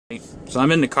So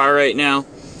I'm in the car right now,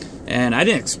 and I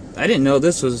didn't know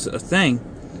this was a thing.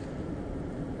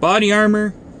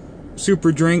 BodyArmor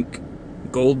Super Drink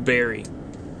GoldBerry.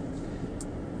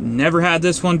 Never had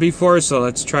this one before, so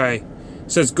let's try.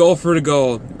 It says "Go for the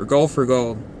gold" or "Go for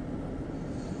gold."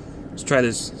 Let's try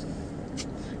this.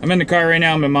 I'm in the car right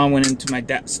now. My mom went into my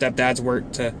stepdad's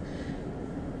work to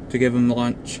give him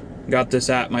lunch. Got this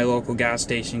at my local gas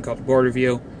station called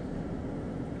Borderview.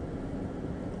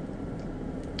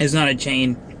 It's not a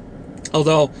chain,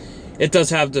 although it does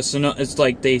have the it's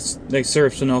like they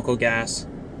serve Sunoco gas.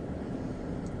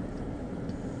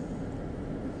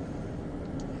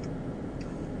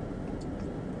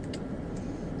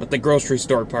 But the grocery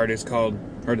store part is called,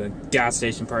 or the gas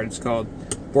station part is called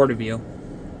Borderview.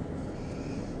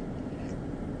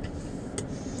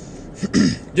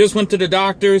 Just went to the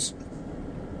doctor's.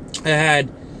 I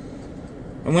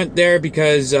went there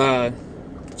because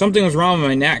something was wrong with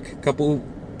my neck. A couple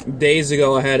days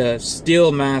ago, I had a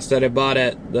steel mask that I bought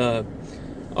at the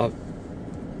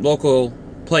local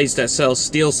place that sells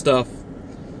steel stuff,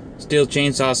 steel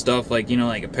chainsaw stuff, like, you know,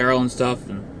 like apparel and stuff.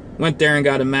 And went there and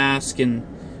got a mask, and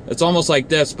it's almost like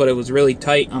this, but it was really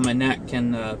tight on my neck.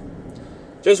 And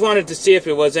just wanted to see if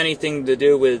it was anything to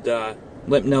do with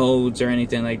lymph nodes or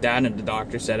anything like that. And the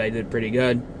doctor said I did pretty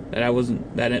good.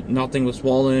 That nothing was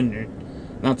swollen or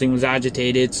nothing was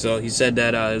agitated. So he said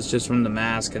that it's just from the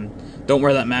mask, and don't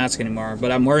wear that mask anymore.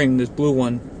 But I'm wearing this blue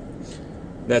one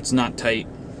that's not tight.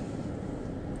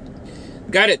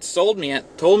 The guy that sold me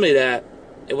it told me that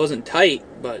it wasn't tight,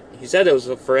 but he said it was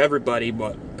for everybody,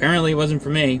 but apparently it wasn't for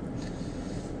me.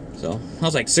 So that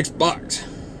was like $6,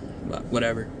 but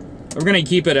whatever. We're gonna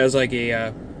keep it as like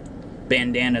a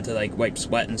bandana to like wipe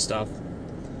sweat and stuff.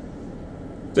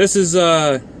 This is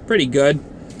pretty good.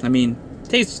 I mean,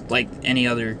 tastes like any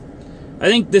other. I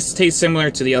think this tastes similar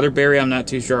to the other berry. I'm not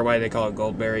too sure why they call it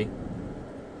GoldBerry.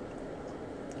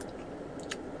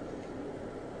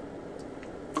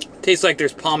 Tastes like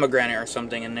there's pomegranate or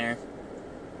something in there.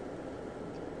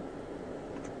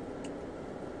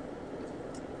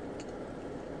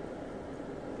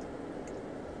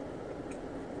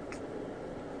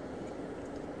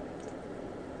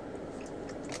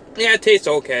 Yeah, it tastes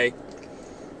okay.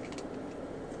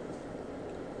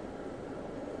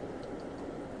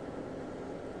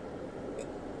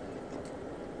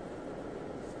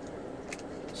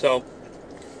 So,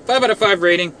 5 out of 5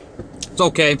 rating. It's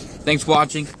okay. Thanks for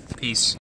watching. Peace.